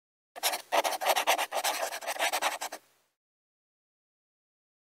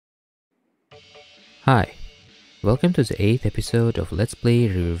Hi, welcome to the 8th episode of Let's Play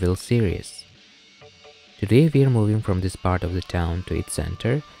Riverville series. Today we are moving from this part of the town to its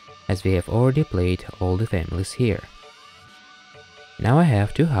center, as we have already played all the families here. Now I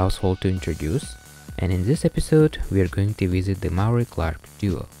have two households to introduce, and in this episode we are going to visit the Mauri-Clarke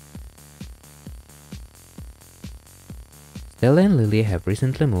duo. Stella and Lily have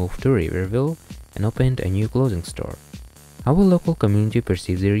recently moved to Riverville and opened a new clothing store. How will local community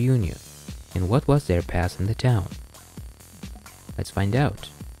perceive their union? And what was their past in the town? Let's find out.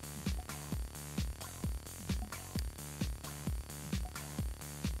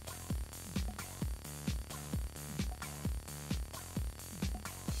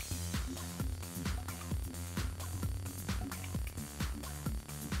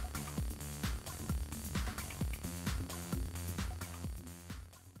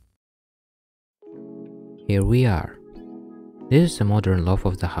 Here we are. This is a modern loft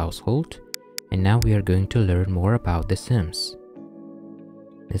of the household, and now we are going to learn more about the Sims.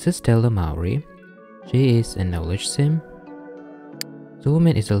 This is Stella Mauri. She is a knowledge sim. The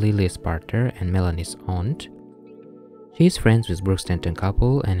woman is a Lily's partner and Melanie's aunt. She is friends with Brooke Stanton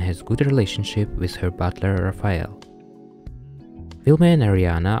couple and has good relationship with her butler Raphael. Vilma and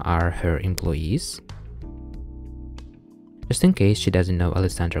Ariana are her employees. Just in case she doesn't know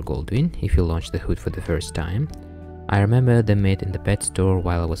Alessandra Goldwyn, if you launch the hood for the first time, I remember them met in the pet store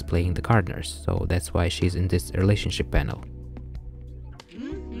while I was playing the gardeners, so that's why she's in this relationship panel.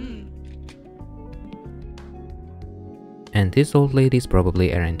 And this old lady is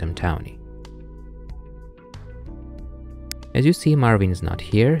probably a random townie. As you see, Marvin is not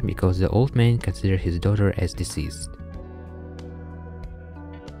here because the old man considered his daughter as deceased.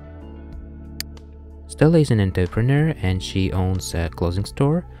 Stella is an entrepreneur and she owns a clothing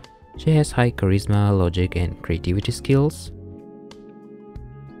store. She has high charisma, logic, and creativity skills.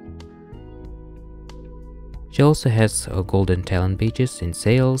 She also has golden talent badges in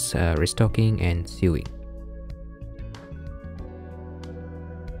sales, restocking, and sewing.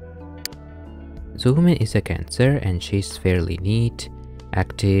 The woman is a Cancer and she's fairly neat,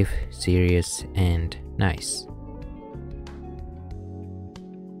 active, serious, and nice.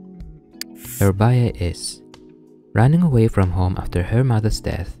 Her bio is: running away from home after her mother's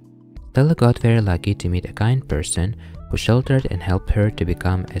death, Stella got very lucky to meet a kind person who sheltered and helped her to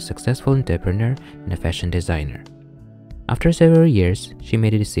become a successful entrepreneur and a fashion designer. After several years, she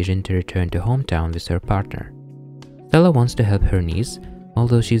made a decision to return to hometown with her partner. Stella wants to help her niece,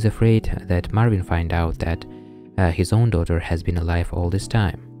 although she's afraid that Marvin find out that his own daughter has been alive all this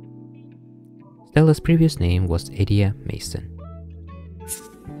time. Stella's previous name was Edia Mason.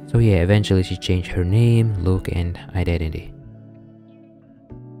 So yeah, eventually she changed her name, look, and identity.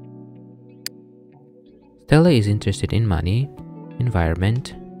 Stella is interested in money,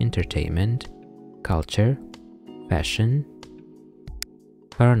 environment, entertainment, culture, fashion,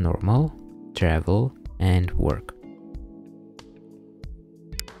 paranormal, travel, and work.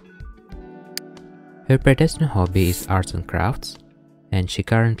 Her predestined hobby is arts and crafts, and she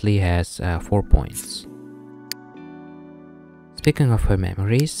currently has 4 points. Speaking of her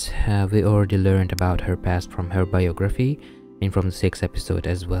memories, we already learned about her past from her biography and from the 6th episode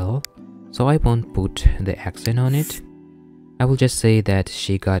as well, so I won't put the accent on it. I will just say that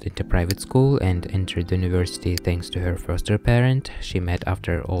she got into private school and entered the university thanks to her foster parent she met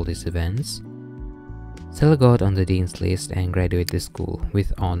after all these events. Stella got on the dean's list and graduated the school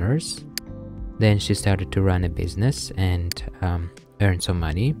with honors. Then she started to run a business and earn some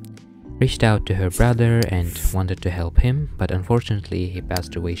money. Reached out to her brother and wanted to help him, but unfortunately he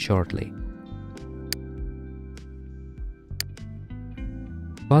passed away shortly.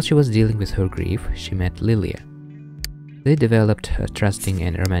 While she was dealing with her grief, she met Lilia. They developed a trusting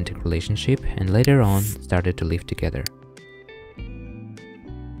and romantic relationship and later on started to live together.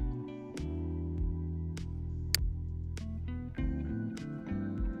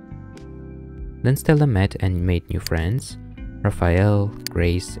 Then Stella met and made new friends: Raphael,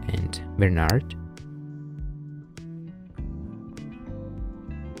 Grace, and Bernard.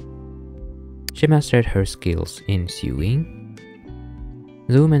 She mastered her skills in sewing.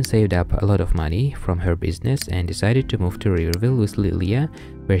 The woman saved up a lot of money from her business and decided to move to Riverville with Lilia,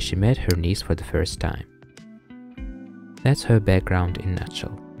 where she met her niece for the first time. That's her background in a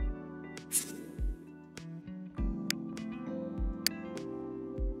nutshell.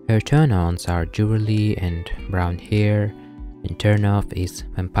 Her turn-ons are jewelry and brown hair, and turn-off is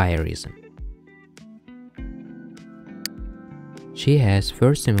vampirism. She has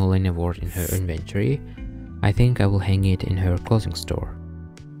first Simoleon award in her inventory. I think I will hang it in her clothing store.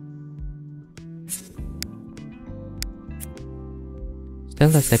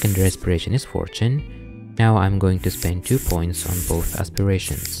 Stella's secondary aspiration is fortune. Now I'm going to spend 2 points on both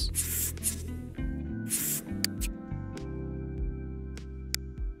aspirations.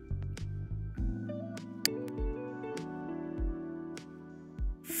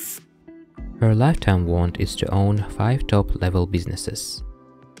 Her lifetime want is to own 5 top-level businesses.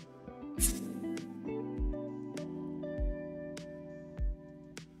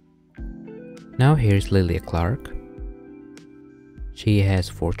 Now here's Mauri-Clarke. She has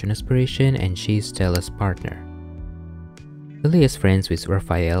fortune aspiration and she's Stella's partner. Lily is friends with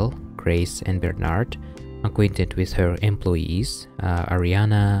Raphael, Grace, and Bernard, acquainted with her employees,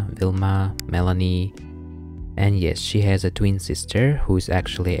 Ariana, Vilma, Melanie, and yes, she has a twin sister who is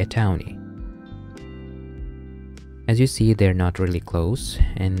actually a townie. As you see, they're not really close,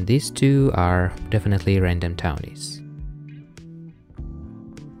 and these two are definitely random townies.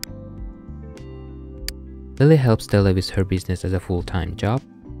 Lily helps Stella with her business as a full-time job.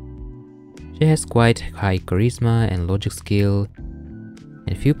 She has quite high charisma and logic skill,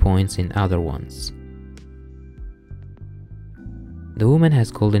 and few points in other ones. The woman has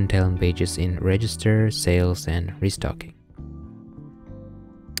golden talent badges in register, sales, and restocking.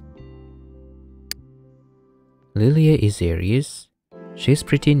 Lilia is Aries. She's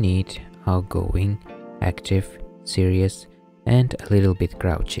pretty neat, outgoing, active, serious, and a little bit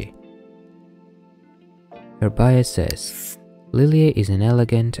grouchy. Her bio says, Lilia is an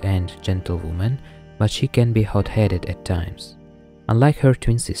elegant and gentle woman, but she can be hot-headed at times. Unlike her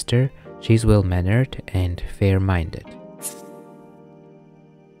twin sister, she's well-mannered and fair-minded.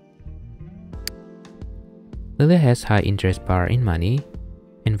 Lilia has high interest bar in money,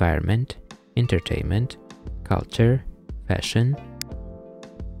 environment, entertainment, culture, fashion,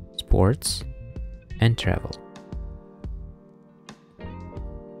 sports, and travel.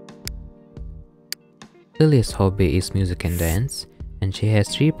 Lilia's hobby is music and dance, and she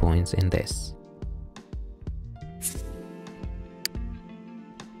has 3 points in this.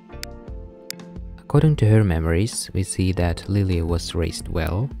 According to her memories, we see that Lilia was raised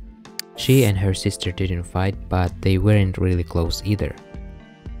well. She and her sister didn't fight, but they weren't really close either.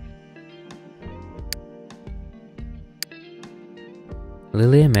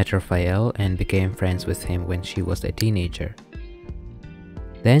 Lilia met Raphael and became friends with him when she was a teenager.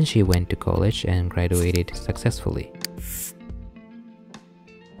 Then she went to college and graduated successfully.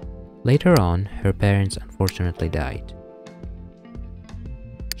 Later on, her parents unfortunately died.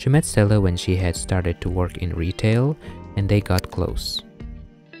 She met Stella when she had started to work in retail, and they got close.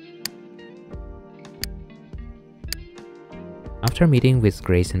 After meeting with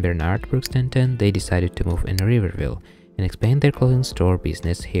Grace and Bernard Brookstanton, they decided to move in Riverville and expand their clothing store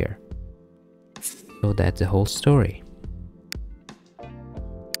business here. So that's the whole story.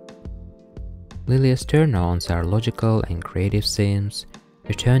 Lilia's turn-ons are logical and creative themes.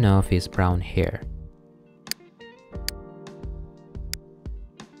 Her turn-off is brown hair.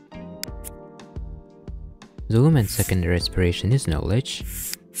 The woman's secondary aspiration is knowledge,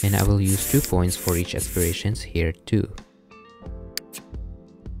 and I will use 2 points for each aspirations here too.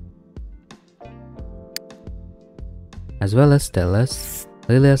 As well as Stella's,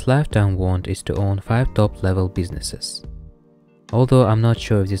 Lilia's lifetime want is to own 5 top-level businesses. Although I'm not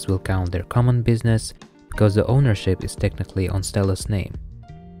sure if this will count their common business, because the ownership is technically on Stella's name.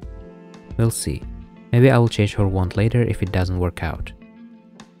 We'll see. Maybe I will change her want later if it doesn't work out.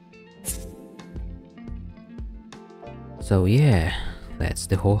 So yeah, that's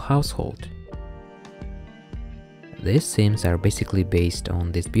the whole household. These sims are basically based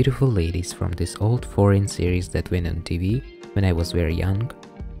on these beautiful ladies from this old foreign series that went on TV when I was very young.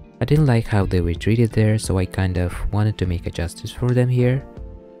 I didn't like how they were treated there, so I kind of wanted to make a justice for them here.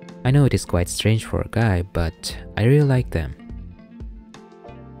 I know it is quite strange for a guy, but I really like them.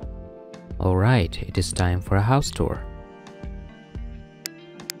 Alright, it is time for a house tour.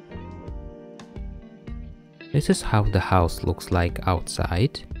 This is how the house looks like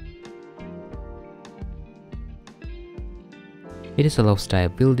outside. It is a loft-style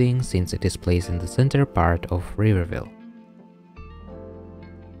building since it is placed in the center part of Riverville.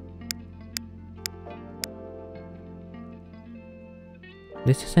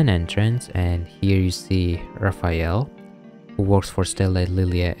 This is an entrance, and here you see Raphael, who works for Stella and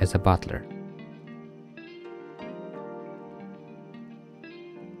Lilia as a butler.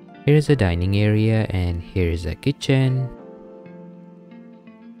 Here is a dining area, and here is a kitchen.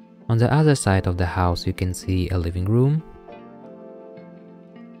 On the other side of the house you can see a living room.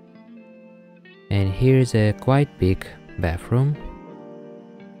 And here is a quite big bathroom.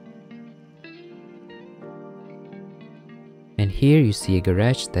 And here you see a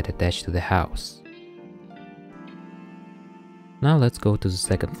garage that attached to the house. Now let's go to the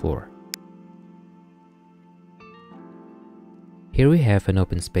second floor. Here we have an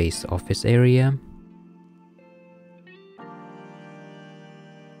open space office area.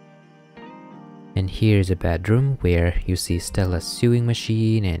 And here is a bedroom where you see Stella's sewing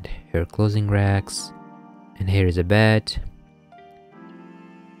machine and her clothing racks. And here is a bed.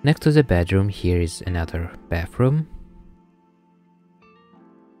 Next to the bedroom, here is another bathroom.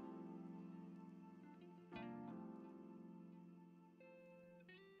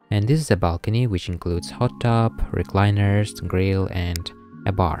 And this is a balcony which includes hot tub, recliners, grill, and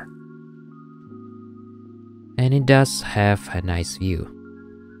a bar. And it does have a nice view.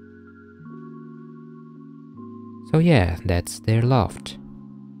 So yeah, that's their loft.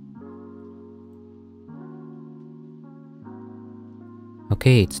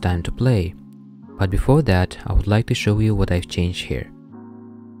 Okay, it's time to play. But before that, I would like to show you what I've changed here.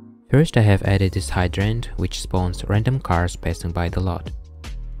 First, I have added this hydrant which spawns random cars passing by the lot.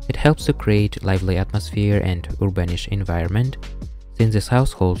 It helps to create lively atmosphere and urbanish environment, since this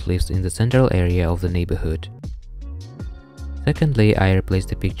household lives in the central area of the neighborhood. Secondly, I replaced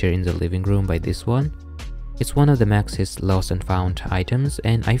the picture in the living room by this one. It's one of the Max's lost and found items,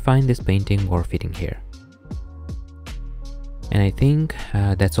 and I find this painting more fitting here. And I think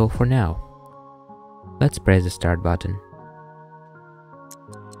that's all for now. Let's press the start button.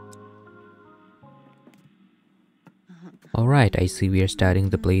 Alright, I see we are starting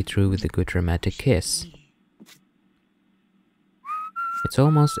the playthrough with a good dramatic kiss. It's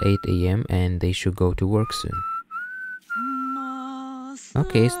almost 8 AM and they should go to work soon.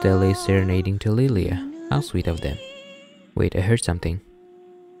 Okay, Stella is serenading to Lilia. How sweet of them. Wait, I heard something.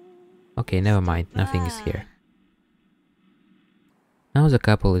 Okay, never mind, nothing is here. Now the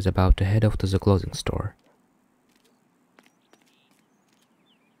couple is about to head off to the clothing store.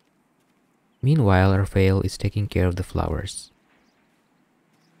 Meanwhile, Raphael is taking care of the flowers.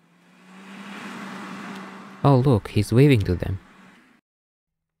 Oh look, he's waving to them.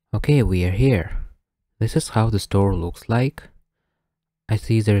 Okay, we are here. This is how the store looks like. I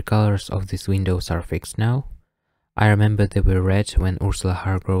see the colors of these windows are fixed now. I remember they were red when Ursula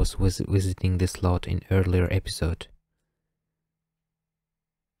Hargroves was visiting this lot in earlier episode.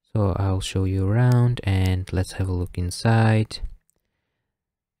 So I'll show you around and let's have a look inside.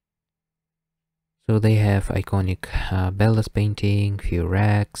 So they have iconic Bella's painting, few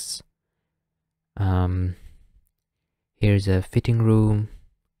racks. Here's a fitting room.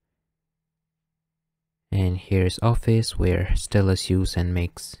 And here's office where Stella sews and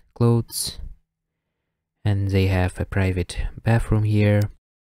makes clothes. And they have a private bathroom here.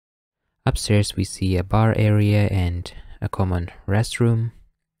 Upstairs we see a bar area and a common restroom.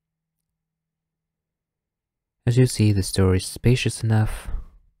 As you see, the store is spacious enough.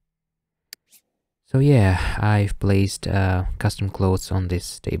 So yeah, I've placed custom clothes on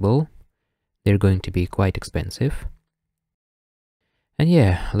this table. They're going to be quite expensive. And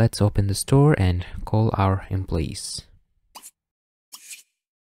yeah, let's open the store and call our employees.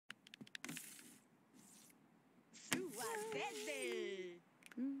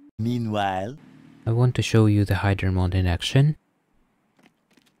 Meanwhile, I want to show you the hydrant mode in action.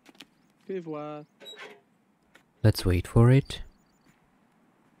 Let's wait for it.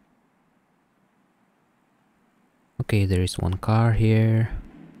 Okay, there is one car here.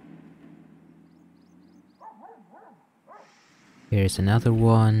 Here's another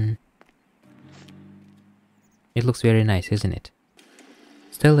one. It looks very nice, isn't it?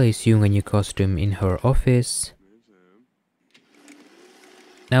 Stella is sewing a new costume in her office.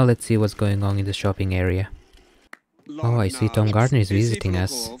 Now let's see what's going on in the shopping area. Oh, I see Tom Gardner is visiting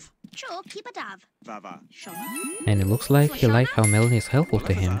us. And it looks like he likes how Melanie is helpful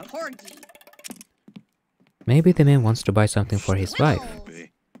to him. Maybe the man wants to buy something for his wife.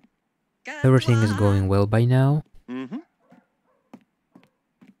 Everything is going well by now.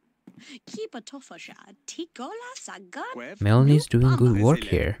 Melanie's doing good work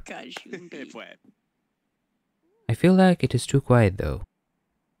here. I feel like it is too quiet though.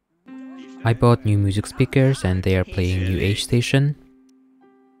 I bought new music speakers and they are playing New Age Station.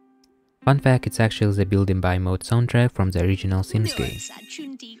 Fun fact, it's actually the Build and Buy mode soundtrack from the original Sims game.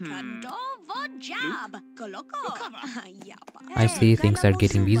 I see things are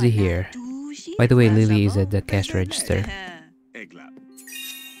getting busy here. By the way, Lily is at the cash register.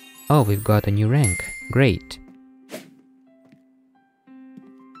 Oh, we've got a new rank. Great.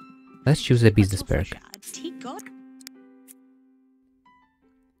 Let's choose a business perk.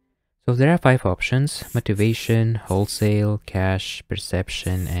 So there are 5 options: motivation, wholesale, cash,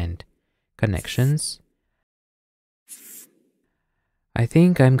 perception, and connections. I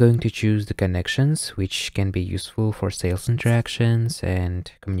think I'm going to choose the connections, which can be useful for sales interactions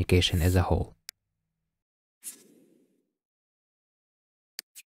and communication as a whole.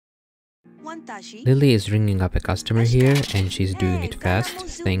 Lily is ringing up a customer here, and she's doing it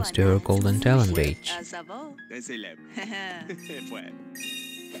fast thanks to her golden talent badge.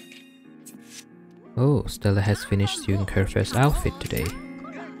 Oh, Stella has finished sewing her first outfit today.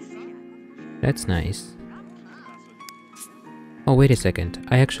 That's nice. Oh, wait a second,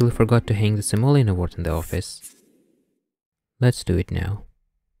 I actually forgot to hang the Simoleon award in the office. Let's do it now.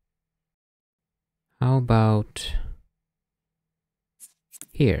 How about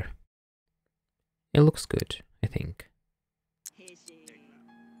here? It looks good, I think.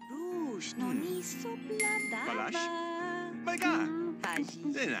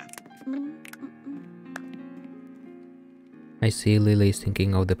 I see Lily is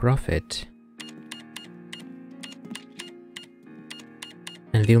thinking of the prophet.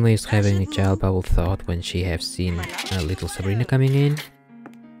 And Vilma is having a child-bubble thought when she has seen little Sabrina coming in.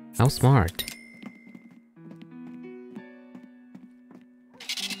 How smart!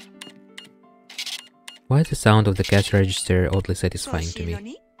 Why is the sound of the cash register oddly satisfying to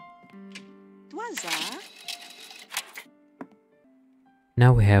me?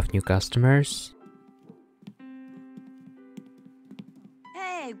 Now we have new customers.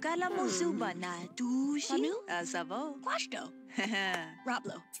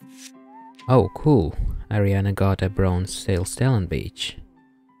 Oh, cool. Ariana got a bronze sales talent badge.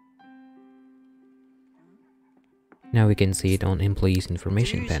 Now we can see it on employees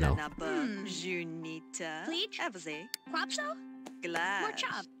information panel.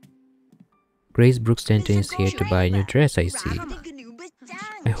 Grace Brookstanton is here to buy a new dress, I see.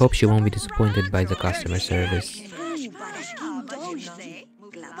 I hope she won't be disappointed by the customer service.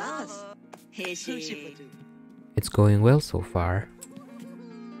 It's going well so far.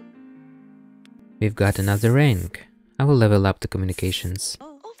 We've got another rank. I will level up the communications.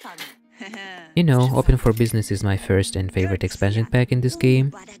 You know, Open for Business is my first and favorite expansion pack in this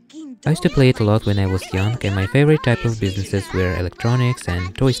game. I used to play it a lot when I was young, and my favorite type of businesses were electronics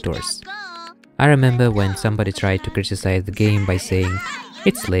and toy stores. I remember when somebody tried to criticize the game by saying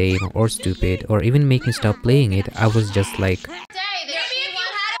it's lame or stupid or even make me stop playing it, I was just like,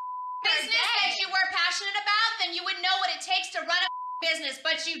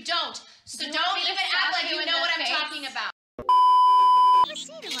 but you don't. So don't even act like you know what I'm talking about.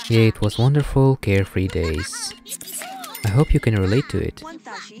 yeah, it was wonderful, carefree days. I hope you can relate to it.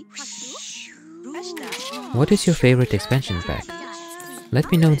 What is your favorite expansion pack?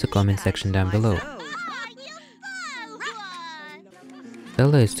 Let me know in the comment section down below.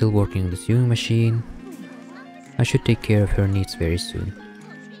 Stella is still working on the sewing machine. I should take care of her needs very soon.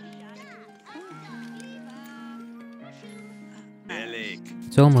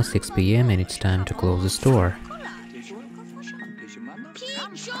 It's almost 6 PM and it's time to close the store.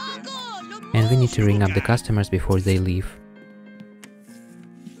 And we need to ring up the customers before they leave.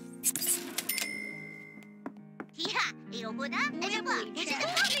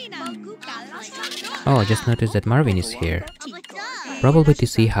 Oh, I just noticed that Marvin is here. Probably to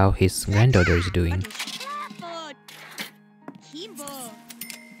see how his granddaughter is doing.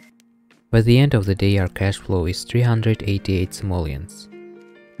 By the end of the day, our cash flow is 388 simoleons.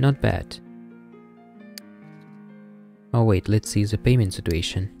 Not bad. Oh wait, let's see the payment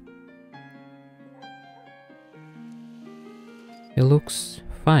situation. It looks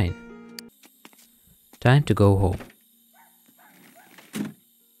fine. Time to go home.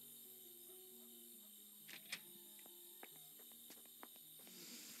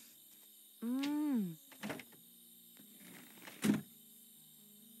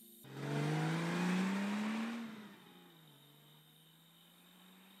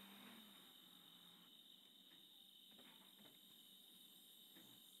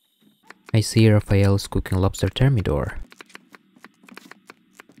 I see Raphael's cooking lobster thermidor.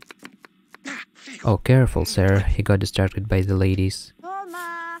 Oh, careful, sir. He got distracted by the ladies.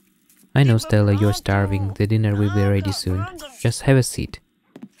 I know, Stella, you're starving. The dinner will be ready soon. Just have a seat.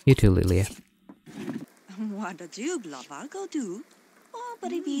 You too, Lilia.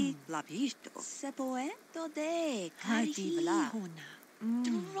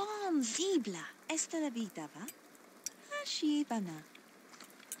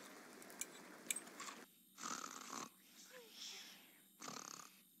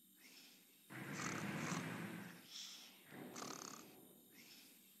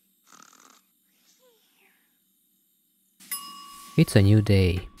 It's a new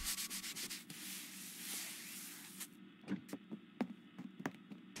day.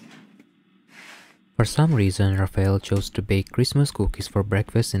 For some reason, Raphael chose to bake Christmas cookies for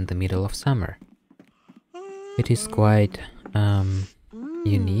breakfast in the middle of summer. It is quite,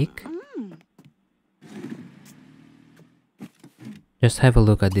 unique. Just have a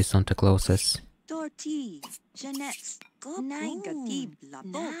look at this on the closest.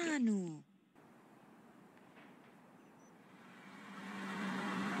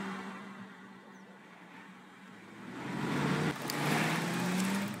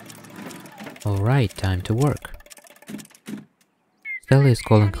 Alright, time to work. Stella is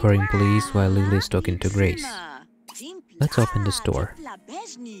calling her employees while Lily is talking to Grace. Let's open the store.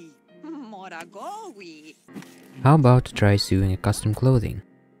 How about to try sewing a custom clothing?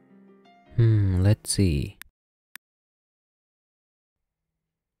 Let's see.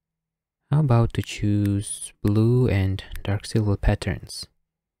 How about to choose blue and dark silver patterns?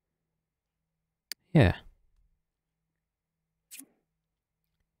 Yeah.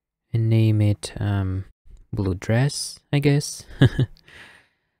 And name it blue dress, I guess.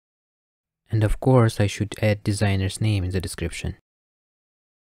 And of course I should add designer's name in the description.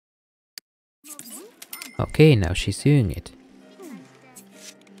 Okay, now she's sewing it.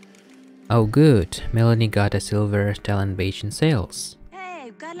 Oh good, Melanie got a silver talent badge in sales.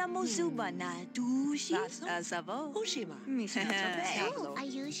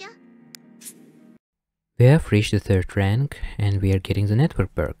 We have reached the 3rd rank and we are getting the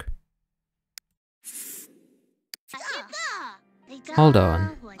network perk. Hold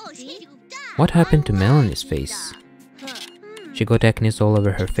on. What happened to Melanie's face? She got acne all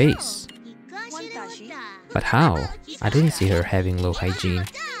over her face. But how? I didn't see her having low hygiene.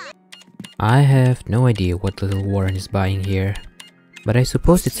 I have no idea what little Warren is buying here, but I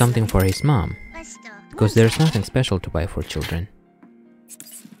suppose it's something for his mom, because there's nothing special to buy for children.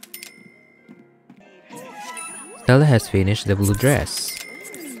 Stella has finished the blue dress.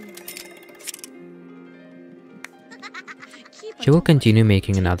 She will continue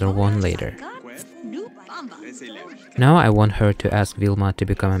making another one later. Now I want her to ask Vilma to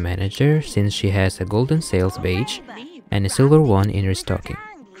become a manager since she has a golden sales badge and a silver one in her stocking.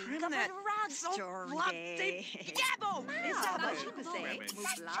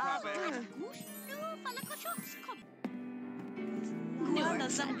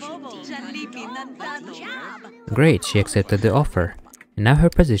 Great, she accepted the offer, and now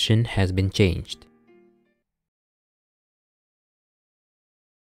her position has been changed.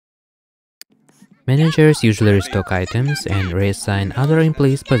 Managers usually restock items and reassign other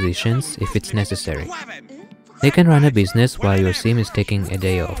employees' positions if it's necessary. They can run a business while your sim is taking a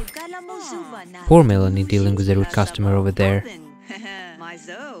day off. Poor Melanie dealing with a rude customer over there.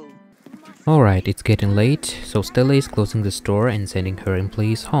 Alright, it's getting late, so Stella is closing the store and sending her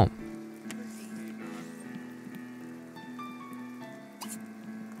employees home.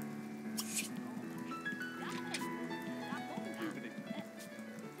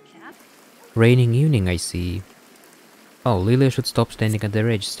 Raining evening, I see. Oh, Lilia should stop standing at the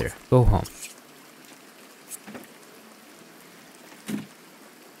register. Go home.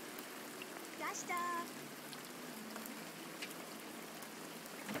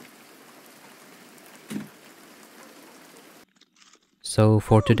 So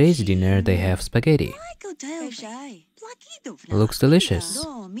for today's dinner they have spaghetti. Looks delicious.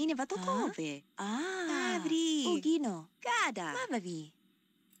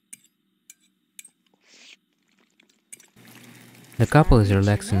 The couple is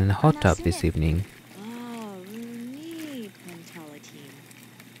relaxing in a hot tub this evening.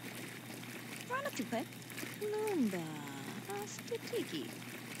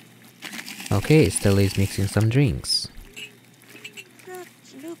 Okay, Stella is mixing some drinks.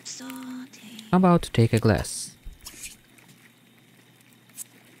 How about to take a glass?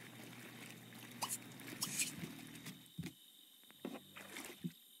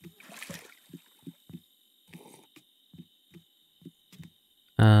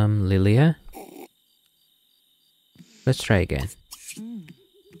 Lilia? Let's try again.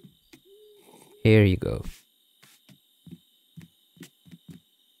 Here you go.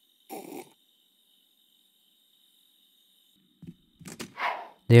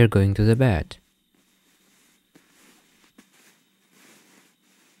 They're going to the bed.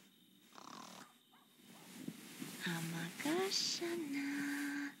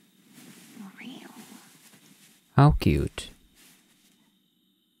 How cute.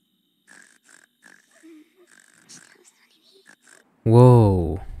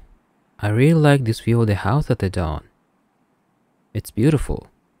 Whoa, I really like this view of the house at the dawn. It's beautiful.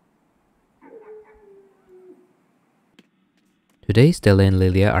 Today Stella and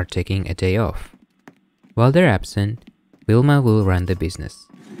Lilia are taking a day off. While they're absent, Vilma will run the business.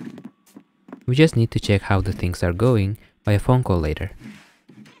 We just need to check how the things are going by a phone call later.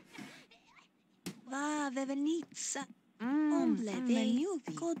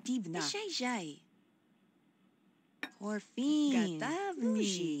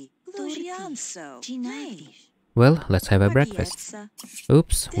 Well, let's have a breakfast.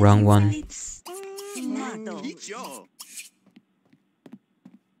 Oops, wrong one.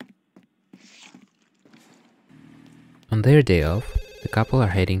 On their day off, the couple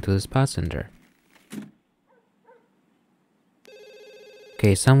are heading to the spa center.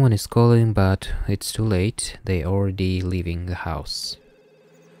 Okay, someone is calling, but it's too late. They're already leaving the house.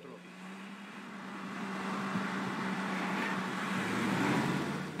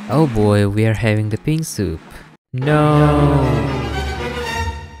 Oh boy, we are having the pink soup. No!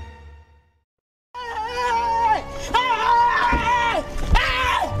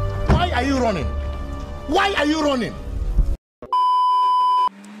 Why are you running? Why are you running?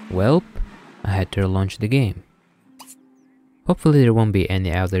 Welp, I had to launch the game. Hopefully there won't be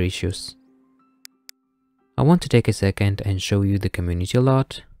any other issues. I want to take a second and show you the community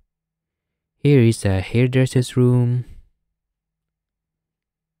lot. Here is a hairdresser's room.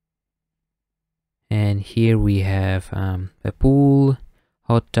 And here we have a pool,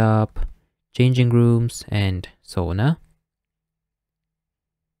 hot tub, changing rooms, and sauna.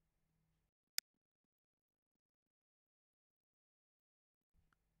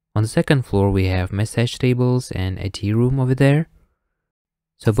 On the second floor we have massage tables and a tea room over there.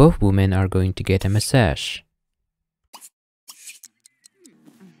 So both women are going to get a massage.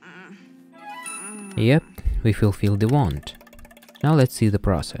 Yep, we fulfill the want. Now let's see the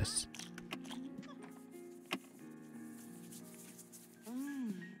process.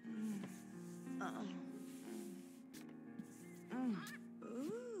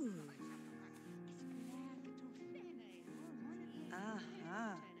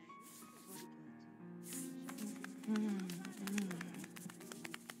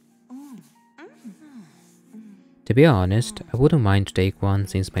 To be honest, I wouldn't mind to take one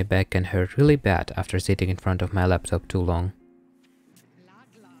since my back can hurt really bad after sitting in front of my laptop too long.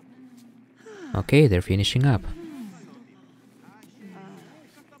 Okay, they're finishing up.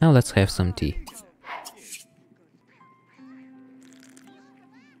 Now let's have some tea.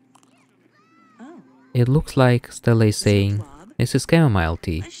 It looks like Stella is saying, this is chamomile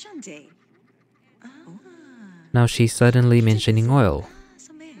tea. Now she's suddenly mentioning oil.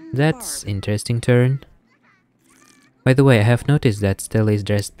 That's interesting turn. By the way, I have noticed that Stella is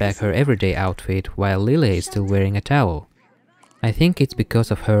dressed back her everyday outfit while Lily is still wearing a towel. I think it's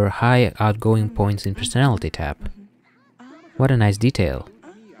because of her high outgoing points in personality tab. What a nice detail.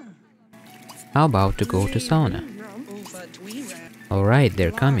 How about to go to sauna? Alright,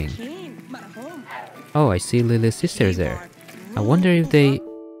 they're coming. Oh, I see Lily's sister there. I wonder if they...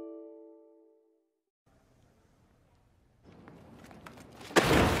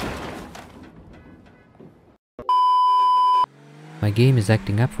 My game is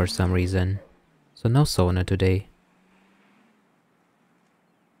acting up for some reason, so no sauna today.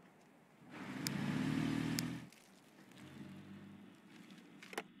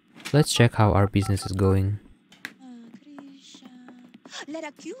 Let's check how our business is going.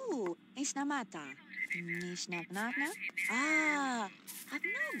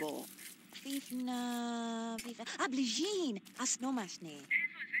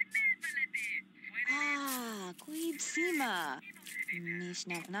 I'm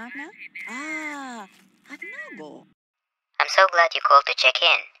so glad you called to check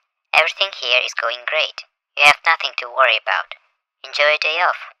in. Everything here is going great. You have nothing to worry about. Enjoy your day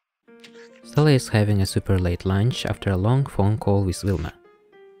off. Stella is having a super late lunch after a long phone call with Wilma.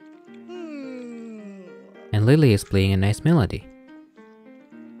 And Lily is playing a nice melody.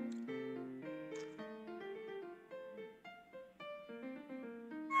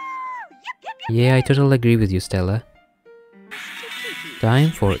 Yeah, I totally agree with you, Stella.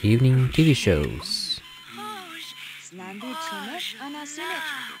 Time for evening TV shows.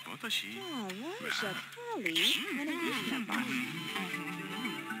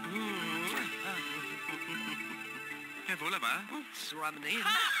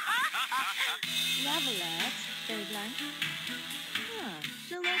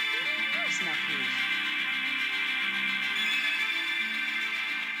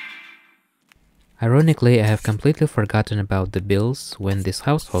 Ironically, I have completely forgotten about the bills when this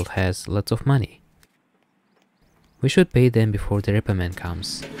household has lots of money. We should pay them before the repairman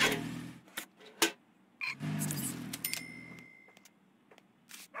comes.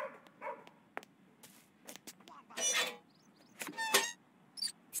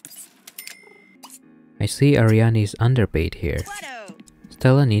 I see Ariane is underpaid here.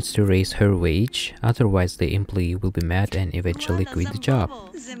 Stella needs to raise her wage, otherwise the employee will be mad and eventually quit the job.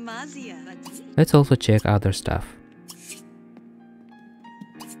 Let's also check other stuff.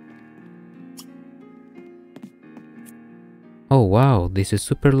 Oh wow, this is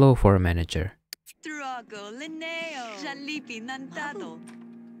super low for a manager.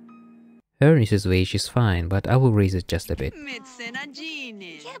 Her Mrs. wage is fine, but I will raise it just a bit.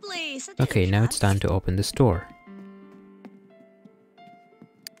 Okay, now it's time to open the store.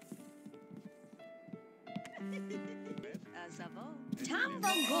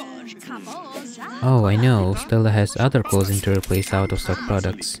 Oh, I know, Stella has other clothing to replace out-of-stock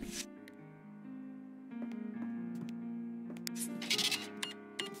products.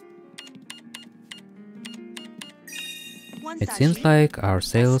 It seems like our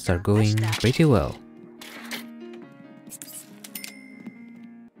sales are going pretty well.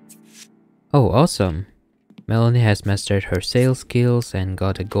 Oh, awesome! Melanie has mastered her sales skills and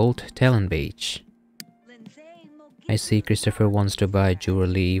got a gold talent badge. I see Christopher wants to buy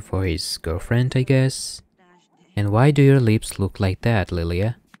jewelry for his girlfriend, I guess. And why do your lips look like that,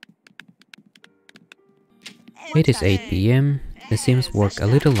 Lilia? It is 8 PM. The Sims work a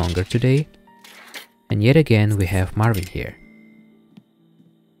little longer today. And yet again we have Marvin here.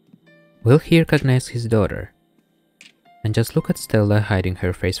 Will he recognize his daughter? And just look at Stella hiding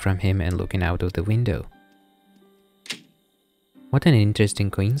her face from him and looking out of the window. What an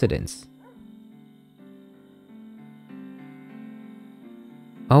interesting coincidence.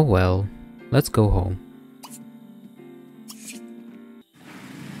 Oh well, let's go home.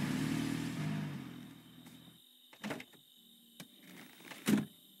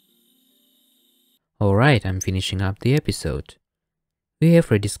 Alright, I'm finishing up the episode. We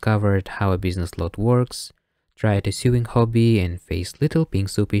have rediscovered how a business lot works, tried a sewing hobby and faced little pink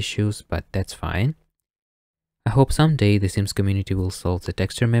soup issues, but that's fine. I hope someday the Sims community will solve the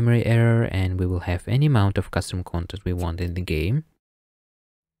texture memory error and we will have any amount of custom content we want in the game.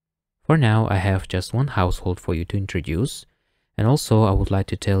 For now, I have just one household for you to introduce, and also I would like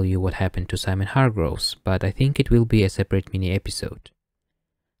to tell you what happened to Simon Hargroves, but I think it will be a separate mini episode.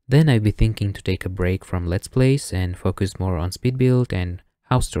 Then I'll be thinking to take a break from Let's Plays and focus more on speed build and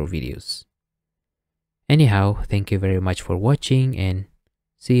house tour videos. Anyhow, thank you very much for watching and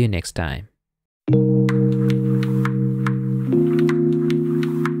see you next time.